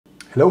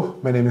Hello,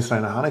 my name is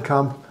Rainer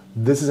Hanekamp.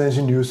 This is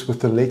Engine News with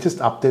the latest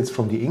updates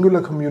from the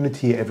Angular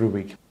community every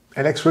week.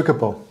 Alex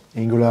Rickabaugh,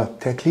 Angular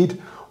tech lead,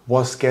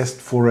 was guest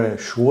for a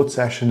short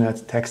session at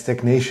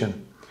TechStackNation.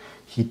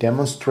 He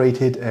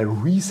demonstrated a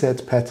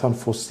reset pattern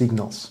for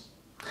signals.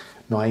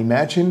 Now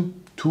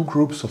imagine two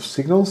groups of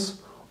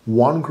signals,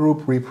 one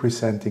group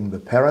representing the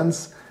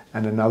parents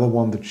and another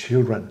one the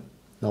children.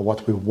 Now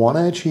what we want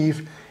to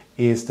achieve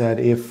is that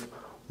if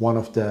one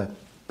of the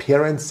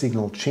parent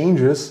signal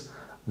changes,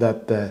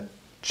 that the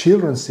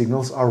children's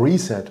signals are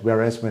reset,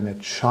 whereas when a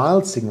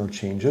child signal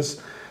changes,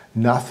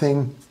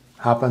 nothing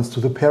happens to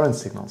the parent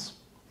signals.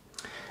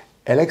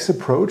 Alex's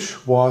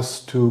approach was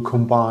to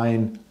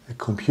combine a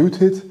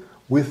computed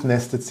with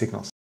nested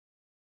signals.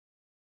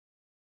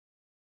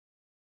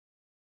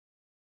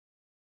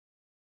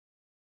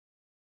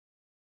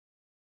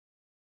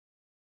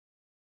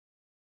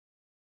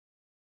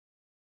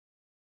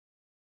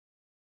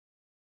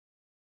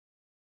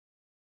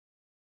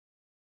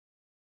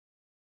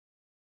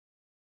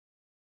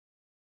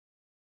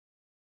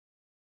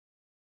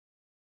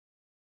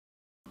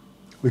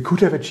 We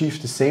could have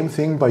achieved the same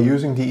thing by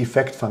using the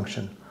effect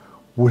function.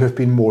 Would have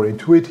been more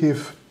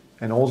intuitive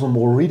and also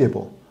more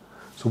readable.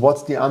 So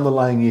what's the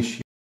underlying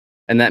issue?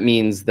 And that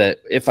means that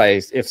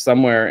if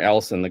somewhere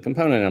else in the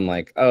component, I'm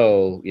like,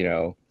 oh,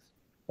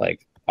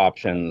 like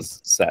options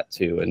set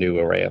to a new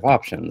array of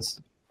options,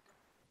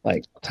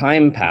 like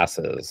time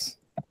passes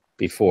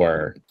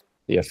before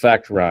the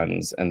effect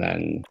runs, and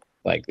then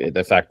like the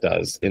effect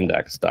does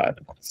index dot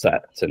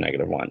set to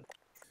 -1.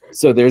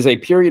 So there's a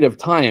period of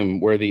time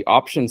where the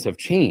options have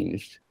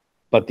changed,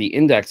 but the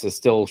index is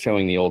still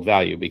showing the old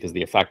value because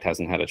the effect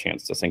hasn't had a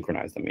chance to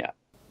synchronize them yet.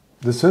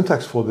 The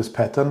syntax for this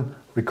pattern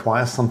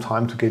requires some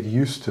time to get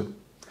used to.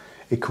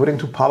 According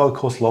to Pawel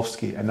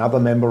Koszlowski, another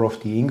member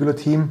of the Angular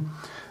team,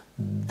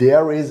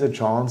 there is a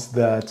chance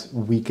that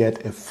we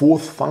get a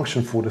fourth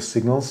function for the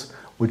signals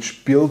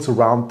which builds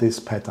around this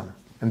pattern.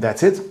 And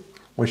that's it.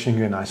 Wishing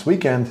you a nice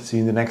weekend. See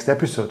you in the next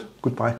episode. Goodbye.